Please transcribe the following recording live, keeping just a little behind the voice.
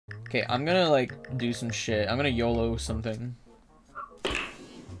Okay, I'm gonna, like, do some shit. I'm gonna YOLO something.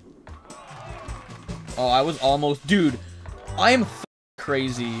 Oh, I was almost... Dude, I am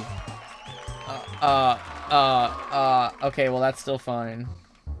crazy. Okay, well, that's still fine.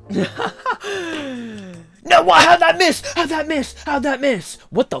 No, why? How'd that miss? How'd that miss? How'd that miss?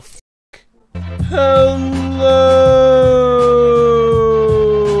 What the f***? Hello!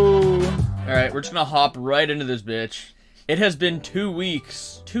 Alright, we're just gonna hop right into this bitch. It has been 2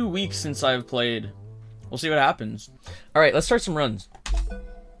 weeks. 2 weeks since I've played. We'll see what happens. Alright, let's start some runs.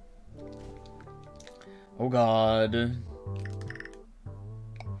 Oh god.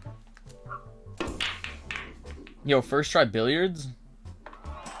 Yo, first try billiards?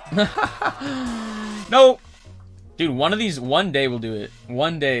 No! Dude, one day we'll do it.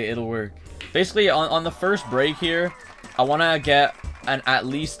 One day it'll work. Basically, on the first break here, I want to get at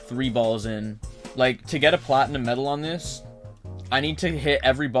least 3 balls in. Like, to get a platinum medal on this, I need to hit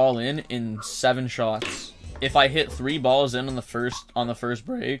every ball in 7 shots. If I hit 3 balls in on the first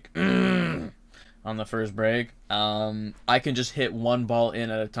break, I can just hit 1 ball in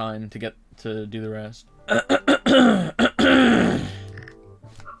at a time to do the rest.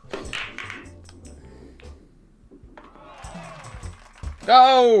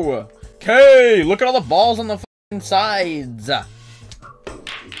 Go! Okay, look at all the balls on the fucking sides.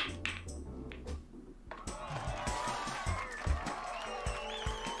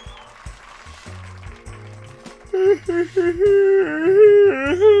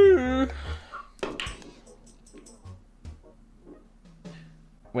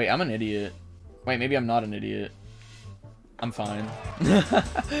 Wait, I'm an idiot. Wait, maybe I'm not an idiot. I'm fine.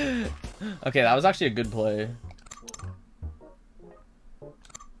 Okay, that was actually a good play.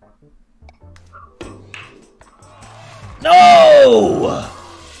 No!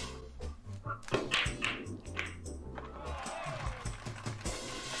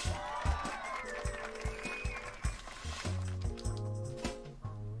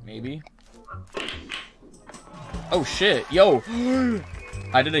 Maybe. Oh shit, yo!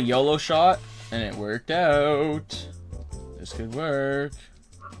 I did a YOLO shot and it worked out. This could work.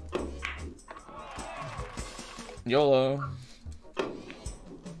 YOLO.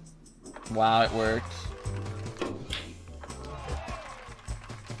 Wow, it worked.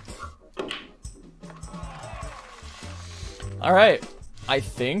 Alright, I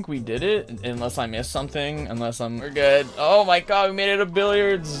think we did it, unless I missed something, we're good. Oh my god, we made it a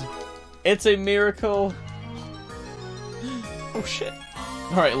billiards! It's a miracle! Oh shit.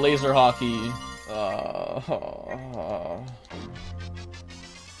 Alright, laser hockey.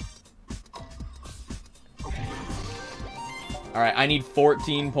 Alright, I need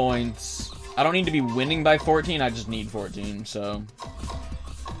 14 points. I don't need to be winning by 14, I just need 14, so...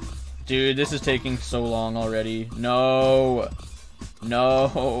 Dude, this is taking so long already. No.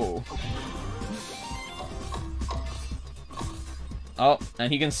 No. Oh,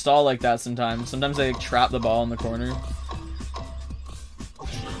 and he can stall like that sometimes. Sometimes they trap the ball in the corner.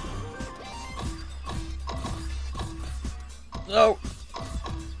 No.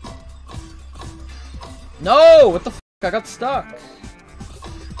 No! What the f***? I got stuck.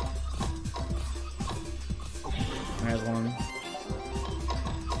 There's one.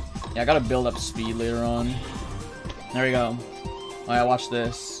 Yeah, I gotta build up speed later on. There we go. Oh yeah, watch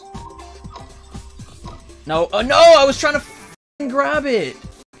this. No, no! I was trying to f***ing grab it!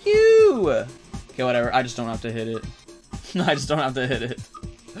 F you! Okay, whatever. I just don't have to hit it. I just don't have to hit it.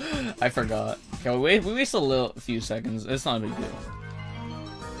 I forgot. Okay, we wasted a few seconds. It's not a big deal.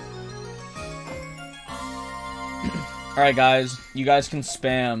 Alright guys, you guys can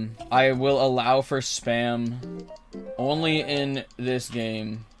spam. I will allow for spam only in this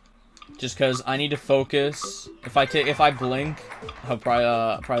game. Just cause I need to focus. If I blink, I'll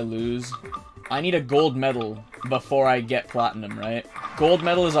probably lose. I need a gold medal before I get platinum, right? Gold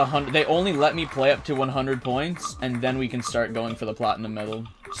medal is 100. They only let me play up to 100 points, and then we can start going for the platinum medal.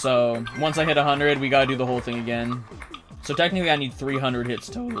 So once I hit 100, we gotta do the whole thing again. So technically, I need 300 hits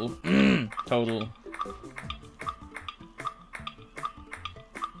total. Total.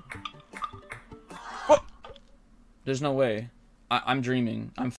 What? There's no way. I'm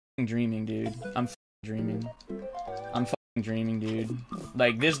dreaming. I'm f***ing dreaming, dude. I'm f***ing dreaming. I'm f***ing dreaming, dude.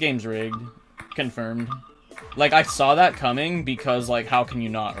 Like, this game's rigged. Confirmed. Like, I saw that coming because, like, how can you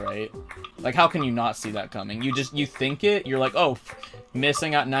not, right? Like, how can you not see that coming? You think it, you're like, oh,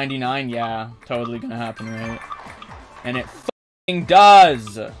 missing at 99, yeah, totally gonna happen, right? And it f***ing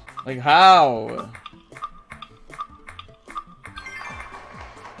does! Like, how?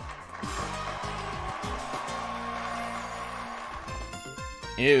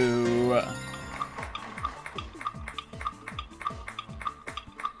 Ew.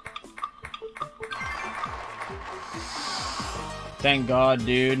 Thank God,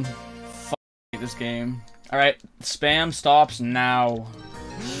 dude. Fuck this game. Alright, spam stops now.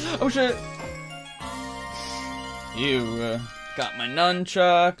 Oh shit! You got my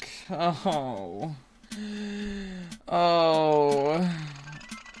nunchuck. Oh. Oh.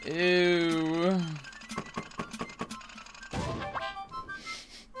 Ew.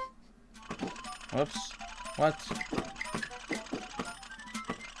 Whoops. What?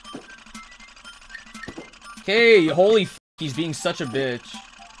 Okay, holy f***, he's being such a bitch.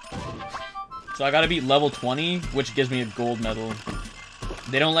 So I gotta beat level 20, which gives me a gold medal.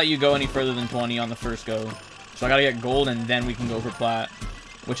 They don't let you go any further than 20 on the first go. So I gotta get gold and then we can go for plat,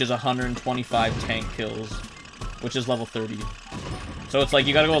 which is 125 tank kills, which is level 30. So it's like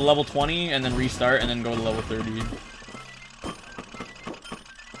you gotta go to level 20 and then restart and then go to level 30.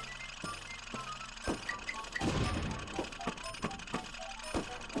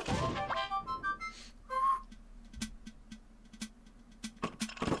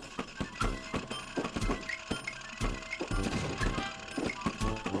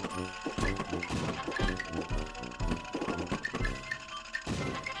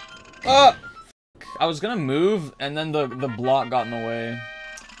 I was gonna move, and then the block got in the way.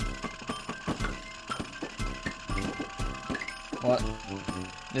 What?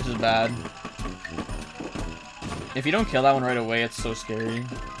 This is bad. If you don't kill that one right away, it's so scary.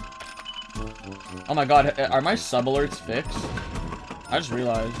 Oh my god, are my sub alerts fixed? I just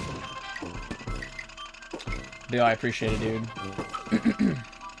realized. Dude, I appreciate it, dude.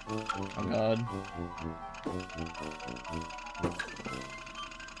 Oh god.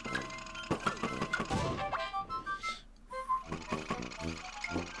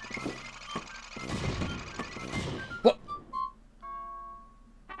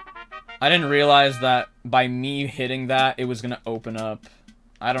 I didn't realize that by me hitting that, it was gonna open up.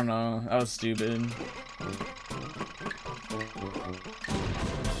 I don't know. That was stupid.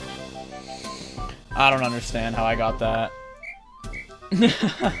 I don't understand how I got that.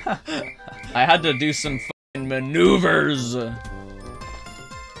 I had to do some fucking maneuvers.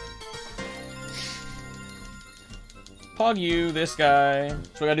 Pog you, this guy. So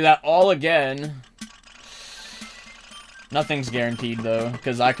we gotta do that all again. Nothing's guaranteed though,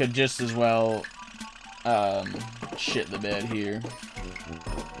 because I could just as well shit the bed here.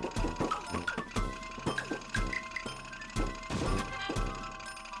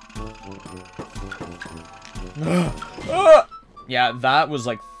 Yeah, that was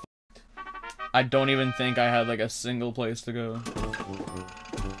like f***ed. I don't even think I had like a single place to go.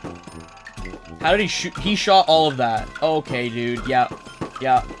 How did he shoot? He shot all of that. Okay, dude. Yeah.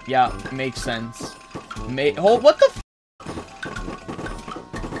 Makes sense. Hold, what the f***?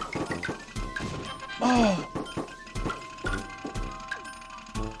 Oh.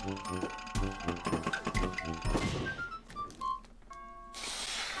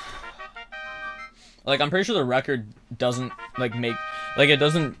 Like, I'm pretty sure the record doesn't, like, it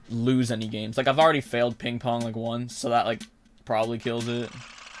doesn't lose any games. Like, I've already failed ping pong, like, once, so that, like, probably kills it.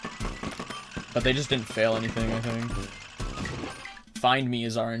 But they just didn't fail anything, I think. Find Me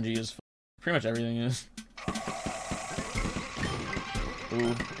is RNG as f***. Pretty much everything is.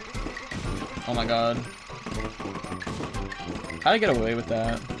 Ooh. Oh my god. How'd I get away with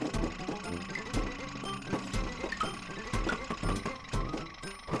that?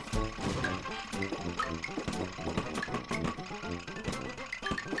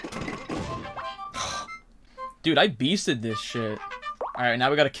 Dude, I beasted this shit. Alright,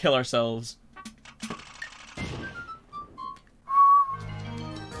 now we gotta kill ourselves.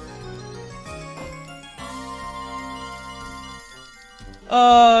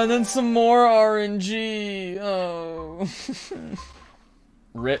 And then some more RNG. Oh.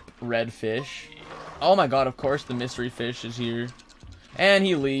 Rip red fish. Oh my god, of course the mystery fish is here. And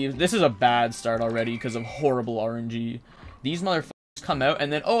he leaves. This is a bad start already because of horrible RNG. These motherfuckers come out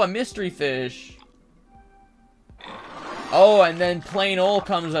and then, oh, a mystery fish. Oh, and then plain old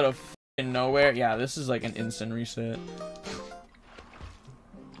comes out of f***ing nowhere. Yeah, this is like an instant reset.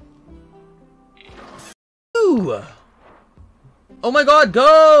 Ooh. Oh my god,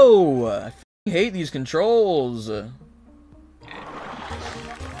 go! I f***ing hate these controls.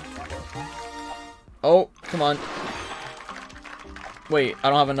 Oh, come on. Wait, I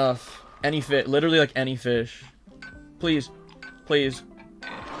don't have enough. Any fish, literally like any fish. Please. Please.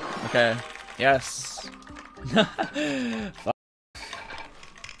 Okay. Yes. Fuck.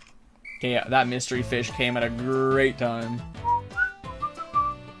 Okay, yeah, that mystery fish came at a great time.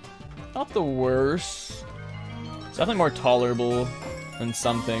 Not the worst. It's definitely more tolerable than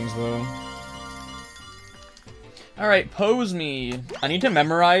some things, though. Alright, pose me. I need to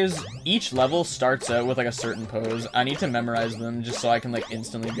memorize. Each level starts out with like a certain pose. I need to memorize them just so I can like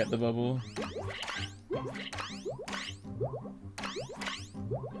instantly get the bubble.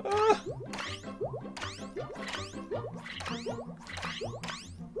 Ah.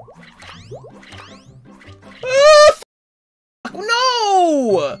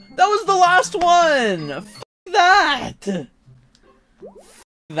 No! That was the last one! F that! F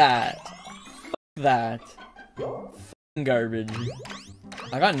that. F that. F garbage.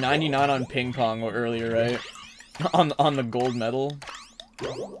 I got 99 on ping pong earlier, right? On the gold medal.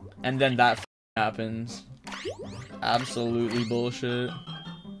 And then that happens. Absolutely bullshit.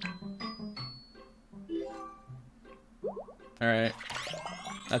 Alright.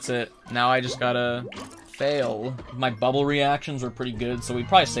 That's it. Now I just gotta fail. My bubble reactions were pretty good, so we'd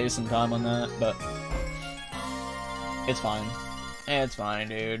probably save some time on that, but it's fine. It's fine,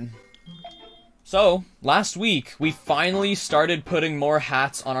 dude. So, last week, we finally started putting more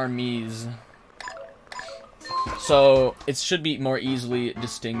hats on our Miis. So, it should be more easily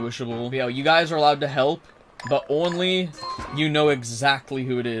distinguishable. But, yo, you guys are allowed to help, but only you know exactly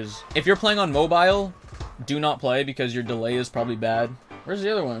who it is. If you're playing on mobile, do not play because your delay is probably bad. Where's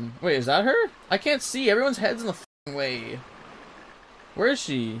the other one? Wait, is that her? I can't see. Everyone's head's in the f***ing way. Where is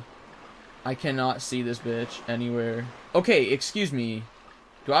she? I cannot see this bitch anywhere. Okay, excuse me.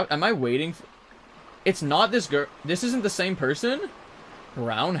 Am I waiting for... It's not this girl. This isn't the same person?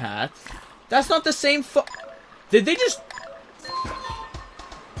 Brown hat? That's not the same Did they just...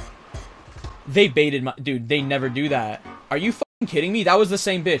 They baited my... Dude, they never do that. Are you f***ing kidding me? That was the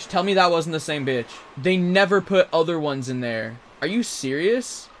same bitch. Tell me that wasn't the same bitch. They never put other ones in there. Are you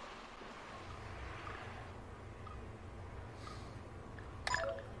serious?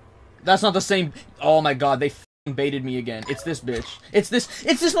 That's not the same... Oh my god, they f***ing baited me again. It's this bitch. It's this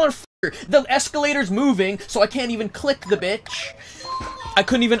motherfucker. The escalator's moving, so I can't even click the bitch. I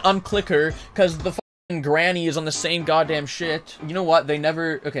couldn't even unclick her, because the f***ing granny is on the same goddamn shit. You know what? They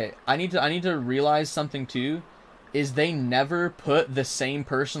never... Okay, I need to realize something too. Is they never put the same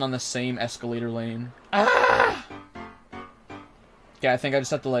person on the same escalator lane. Ah! Yeah, I think I just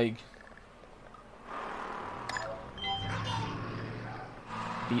have to, like...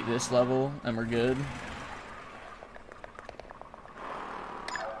 beat this level, and we're good.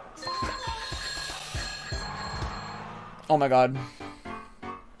 Oh my god.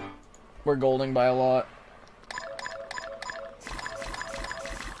 We're golding by a lot.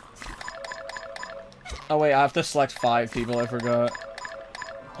 Oh wait, I have to select 5 people, I forgot.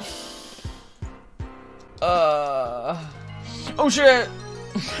 Oh shit!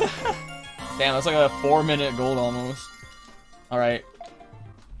 Damn, that's like a 4-minute gold almost. Alright.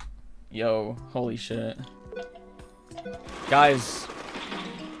 Yo, holy shit. Guys,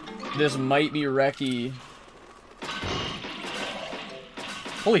 this might be wrecky.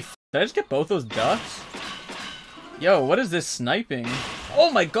 Holy f***, did I just get both those ducks? Yo, what is this sniping? Oh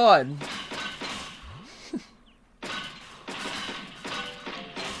my god!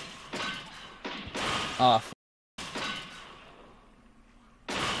 Ah, f***.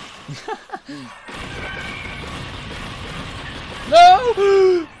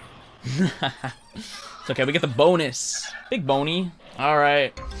 No! It's okay, we get the bonus. Big bony.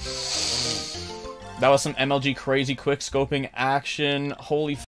 Alright. That was some MLG crazy quick scoping action.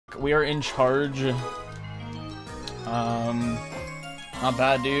 Holy f***, we are in charge. Not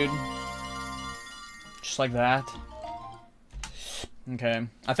bad, dude. Just like that. Okay.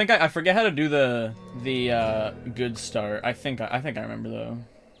 I think I forget how to do the good start. I think I remember though.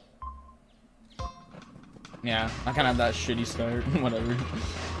 Yeah, I kind of have that shitty start. Whatever.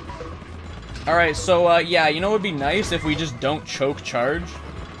 Alright, so, yeah, you know what would be nice if we just don't choke charge?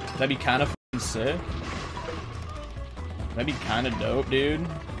 That'd be kind of sick. That'd be kind of dope, dude.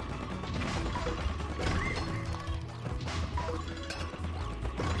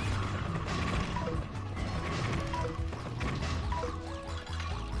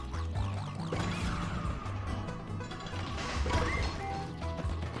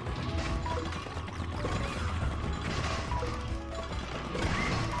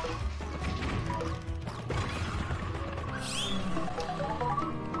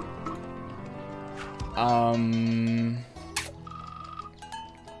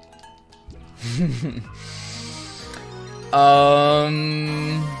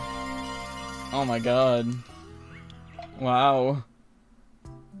 Oh my god. Wow.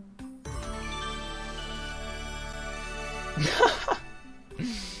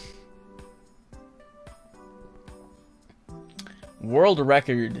 World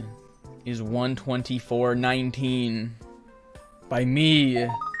record is 124.19 by me.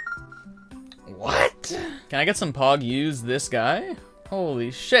 What? Can I get some Pog use this guy? Holy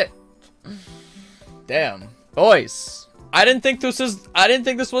shit. Damn. Boys. I didn't think this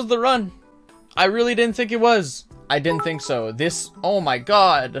was the run. I really didn't think it was. I didn't think so. This, oh my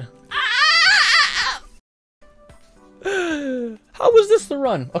god. How was this the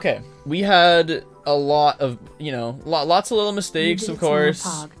run? Okay, we had a lot of, you know, lots of little mistakes, of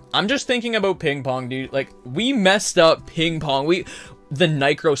course. I'm just thinking about ping pong, dude. Like, we messed up ping pong. The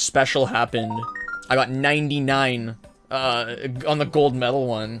Nicro special happened. I got 99 on the gold medal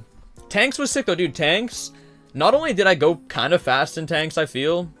one. Tanks was sick though, dude. Tanks, not only did I go kind of fast in tanks, I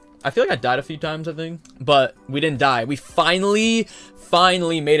feel like I died a few times, I think, but we didn't die. We finally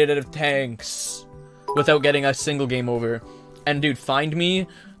made it out of tanks without getting a single game over. And dude, find me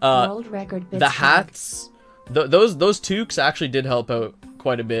World record the hats. Those toques actually did help out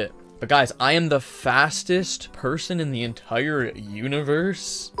quite a bit. But guys, I am the fastest person in the entire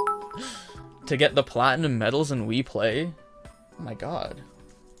universe to get the platinum medals in We Play. Oh my god.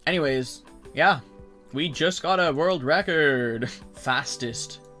 Anyways, yeah, we just got a world record.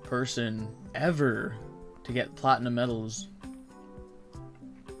 Fastest person ever to get platinum medals.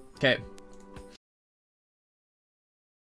 Okay,